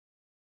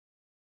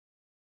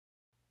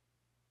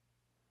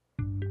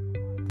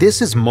This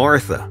is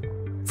Martha.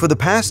 For the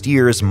past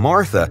years,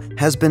 Martha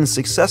has been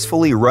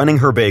successfully running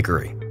her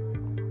bakery.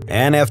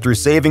 And after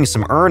saving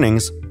some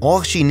earnings,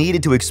 all she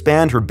needed to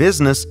expand her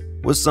business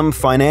was some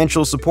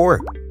financial support.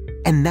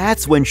 And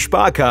that's when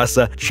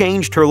Sparkasse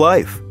changed her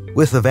life.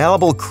 With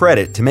available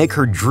credit to make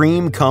her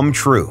dream come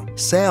true,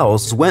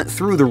 sales went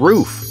through the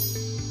roof.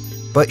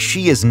 But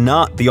she is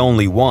not the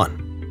only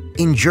one.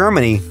 In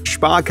Germany,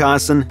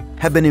 Sparkassen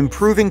have been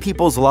improving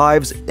people's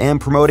lives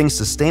and promoting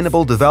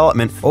sustainable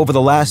development over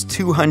the last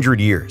 200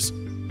 years,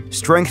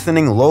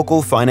 strengthening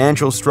local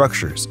financial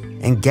structures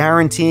and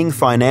guaranteeing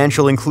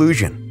financial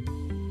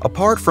inclusion,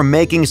 apart from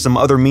making some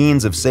other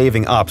means of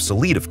saving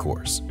obsolete, of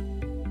course.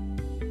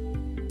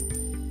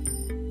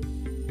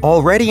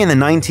 Already in the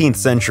 19th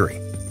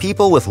century,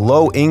 people with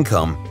low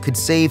income could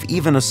save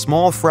even a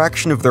small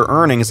fraction of their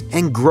earnings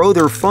and grow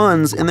their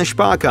funds in the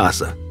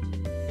Sparkasse,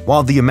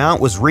 while the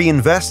amount was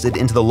reinvested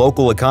into the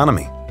local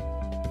economy.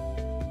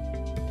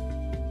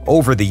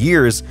 Over the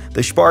years,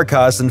 the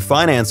Sparkassen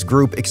Finance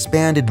Group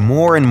expanded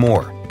more and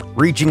more,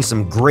 reaching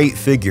some great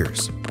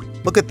figures.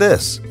 Look at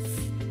this.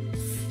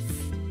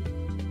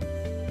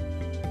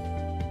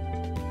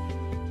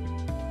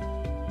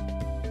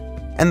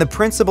 And the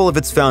principle of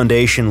its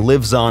foundation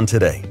lives on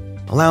today,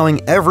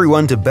 allowing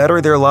everyone to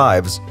better their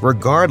lives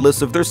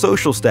regardless of their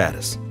social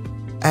status,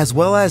 as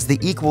well as the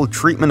equal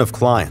treatment of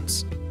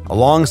clients.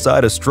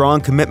 Alongside a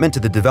strong commitment to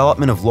the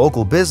development of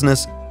local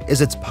business is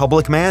its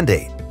public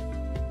mandate.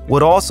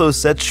 What also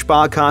sets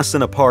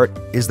Sparkassen apart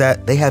is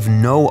that they have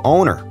no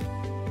owner.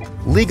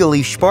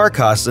 Legally,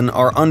 Sparkassen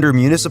are under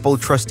municipal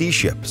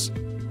trusteeships.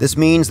 This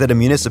means that a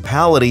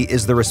municipality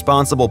is the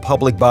responsible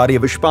public body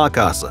of a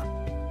Sparkasse,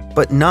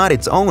 but not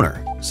its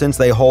owner, since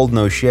they hold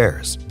no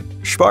shares.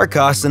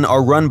 Sparkassen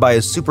are run by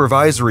a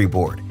supervisory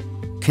board,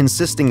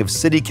 consisting of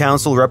city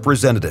council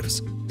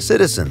representatives,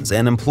 citizens,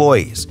 and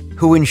employees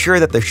who ensure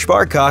that the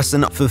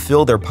Sparkassen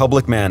fulfill their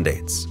public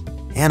mandates,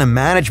 and a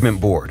management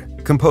board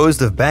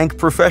composed of bank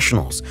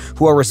professionals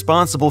who are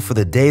responsible for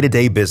the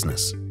day-to-day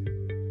business.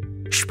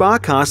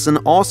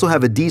 Sparkassen also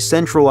have a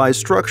decentralized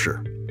structure.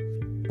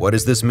 What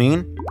does this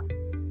mean?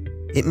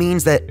 It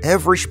means that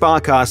every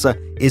Sparkasse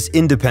is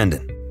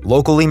independent,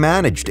 locally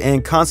managed,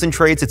 and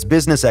concentrates its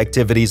business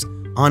activities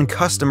on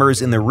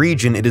customers in the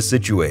region it is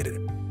situated.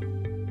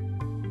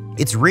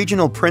 Its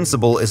regional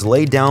principle is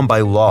laid down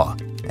by law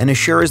and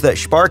assures that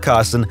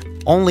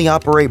Sparkassen only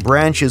operate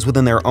branches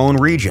within their own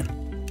region.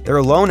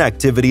 Their loan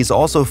activities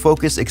also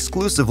focus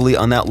exclusively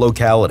on that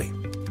locality.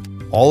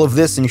 All of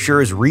this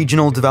ensures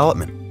regional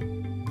development.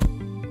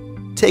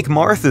 Take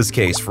Martha's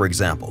case, for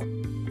example.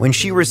 When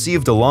she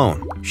received a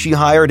loan, she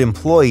hired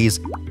employees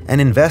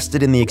and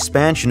invested in the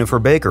expansion of her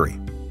bakery.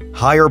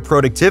 Higher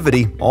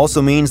productivity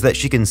also means that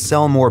she can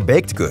sell more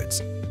baked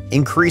goods,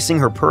 increasing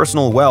her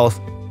personal wealth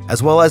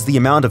as well as the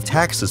amount of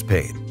taxes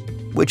paid,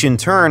 which in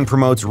turn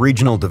promotes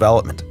regional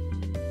development.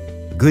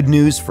 Good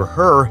news for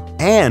her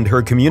and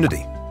her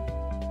community.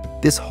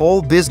 This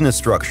whole business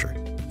structure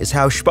is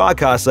how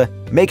Sparkasse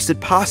makes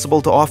it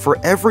possible to offer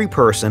every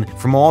person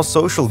from all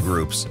social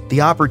groups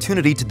the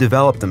opportunity to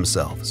develop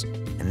themselves.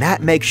 And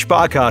that makes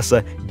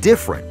Sparkasse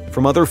different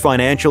from other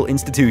financial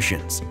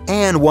institutions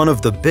and one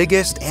of the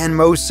biggest and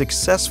most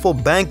successful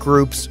bank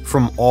groups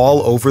from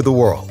all over the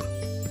world.